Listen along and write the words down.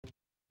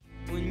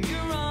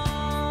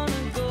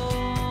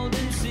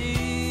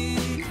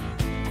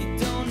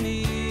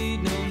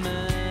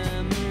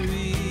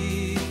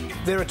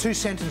There are two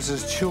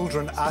sentences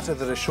children utter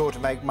that are sure to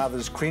make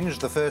mothers cringe.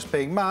 The first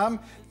being, "Mum,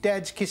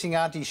 Dad's kissing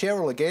Auntie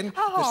Cheryl again."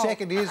 Oh. The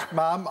second is,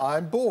 "Mum,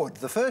 I'm bored."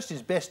 The first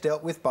is best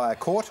dealt with by a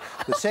court.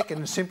 The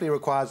second simply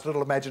requires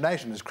little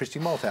imagination, as Christi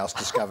Malthouse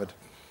discovered.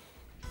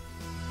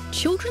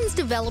 Children's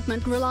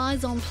development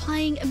relies on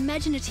playing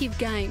imaginative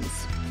games.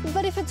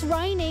 But if it's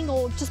raining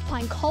or just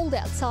plain cold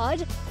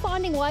outside,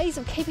 finding ways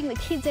of keeping the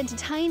kids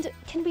entertained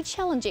can be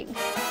challenging.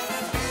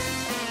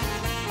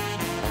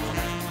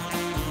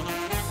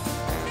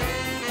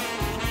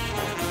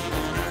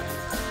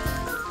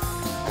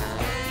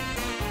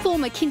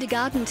 Former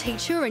kindergarten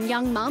teacher and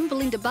young mum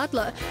Belinda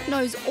Butler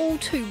knows all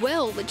too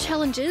well the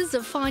challenges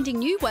of finding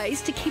new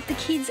ways to keep the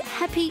kids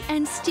happy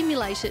and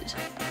stimulated.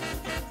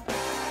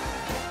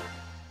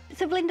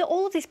 So Belinda,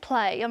 all of this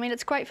play, I mean,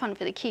 it's great fun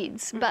for the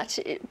kids, but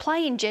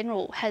play in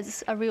general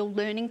has a real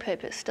learning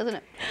purpose, doesn't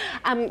it?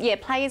 Yeah,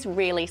 play is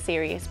really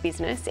serious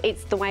business.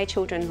 It's the way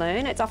children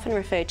learn. It's often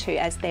referred to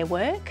as their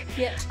work.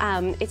 Yep.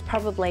 It's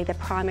probably the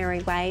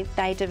primary way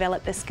they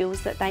develop the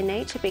skills that they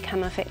need to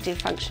become effective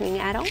functioning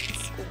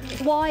adults.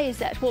 Why is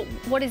that?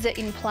 What is it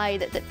in play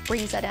that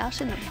brings that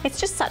out in them? It's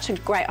just such a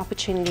great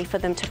opportunity for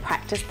them to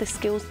practice the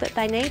skills that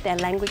they need, their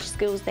language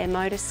skills, their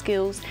motor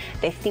skills,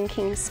 their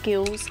thinking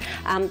skills.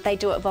 They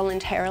do it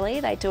voluntarily,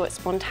 they do it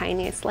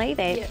spontaneously,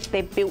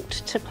 they're built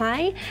to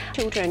play.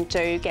 Children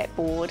do get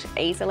bored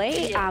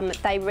easily.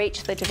 They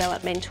reach the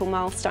developmental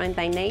milestone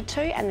they need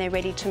to and they're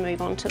ready to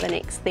move on to the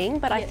next thing.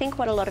 But I think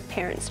what a lot of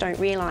parents don't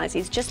realise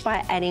is just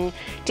by adding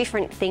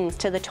different things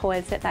to the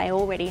toys that they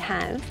already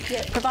have,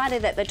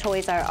 provided that the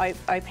toys are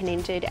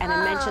open-ended and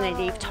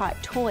imaginative type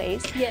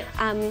toys,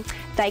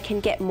 they can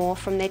get more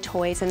from their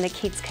toys and the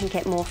kids can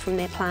get more from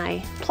their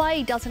play.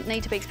 Play doesn't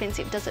need to be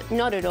expensive, does it?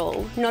 Not at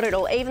all, not at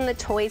all. Even the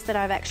toys that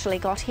I've actually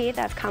got here,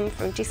 they've come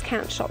from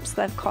discount shops.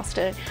 They've cost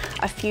a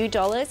few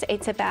dollars.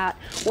 It's about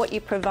what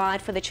you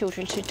provide for the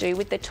children to do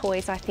with the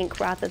toys, I think,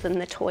 rather than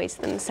the toys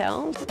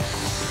themselves.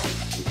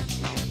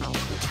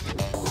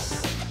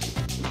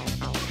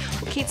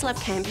 Kids love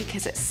camping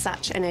because it's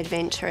such an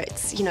adventure.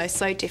 It's, you know,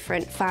 so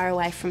different, far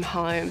away from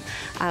home,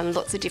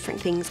 lots of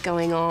different things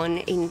going on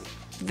in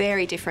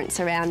very different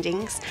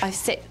surroundings. I've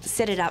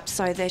set it up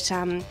so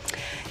that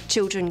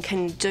children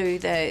can do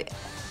the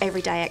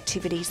everyday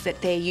activities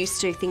that they're used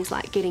to, things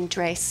like getting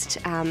dressed.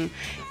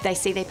 They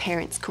see their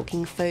parents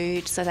cooking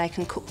food, so they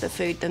can cook the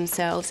food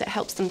themselves. It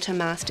helps them to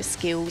master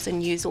skills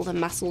and use all the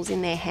muscles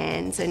in their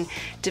hands and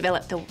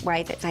develop the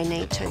way that they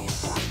need to.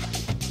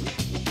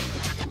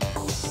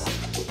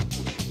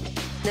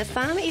 The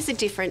farm is a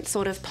different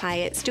sort of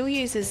play. It still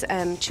uses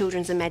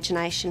children's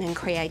imagination and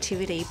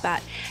creativity,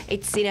 but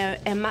it's in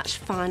a much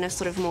finer,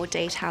 sort of more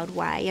detailed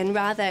way. And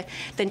rather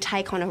than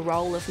take on a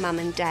role of mum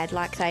and dad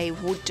like they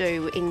would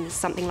do in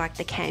something like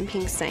the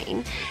camping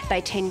scene,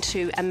 they tend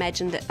to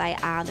imagine that they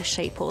are the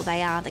sheep or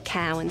they are the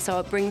cow, and so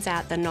it brings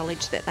out the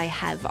knowledge that they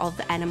have of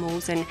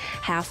animals and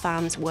how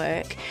farms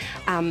work.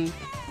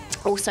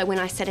 Also, when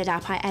I set it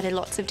up, I added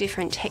lots of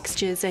different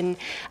textures and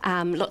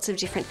lots of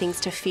different things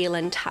to feel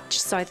and touch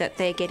so that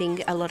they're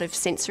getting a lot of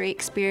sensory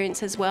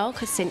experience as well,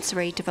 because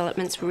sensory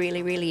development's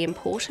really, really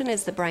important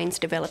as the brain's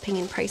developing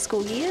in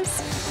preschool years.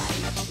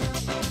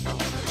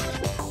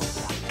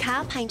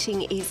 Car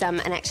painting is an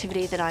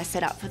activity that I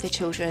set up for the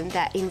children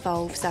that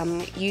involves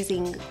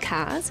using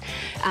cars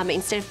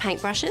instead of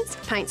paintbrushes.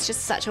 Paint's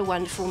just such a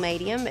wonderful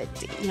medium.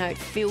 It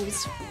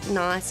feels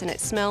nice and it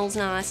smells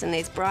nice and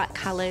there's bright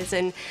colours,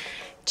 and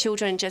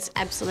children just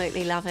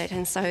absolutely love it,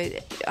 and so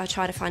I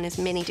try to find as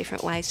many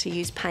different ways to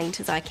use paint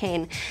as I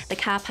can. The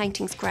car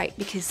painting's great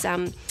because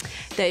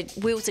the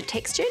wheels are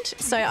textured,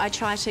 so I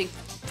try to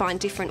find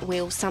different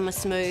wheels. Some are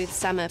smooth,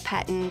 some are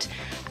patterned,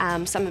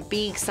 some are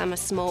big, some are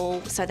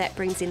small, so that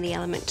brings in the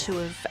element too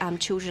of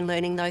children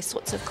learning those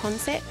sorts of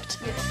concepts.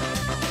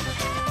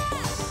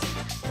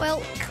 Well,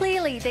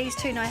 clearly these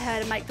two know how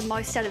to make the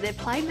most out of their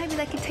play. Maybe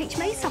they could teach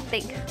me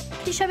something.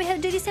 Can you show me how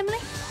to do this, Emily?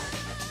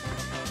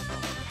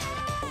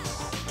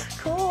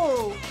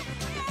 Cool.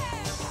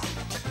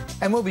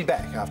 And we'll be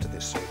back after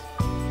this.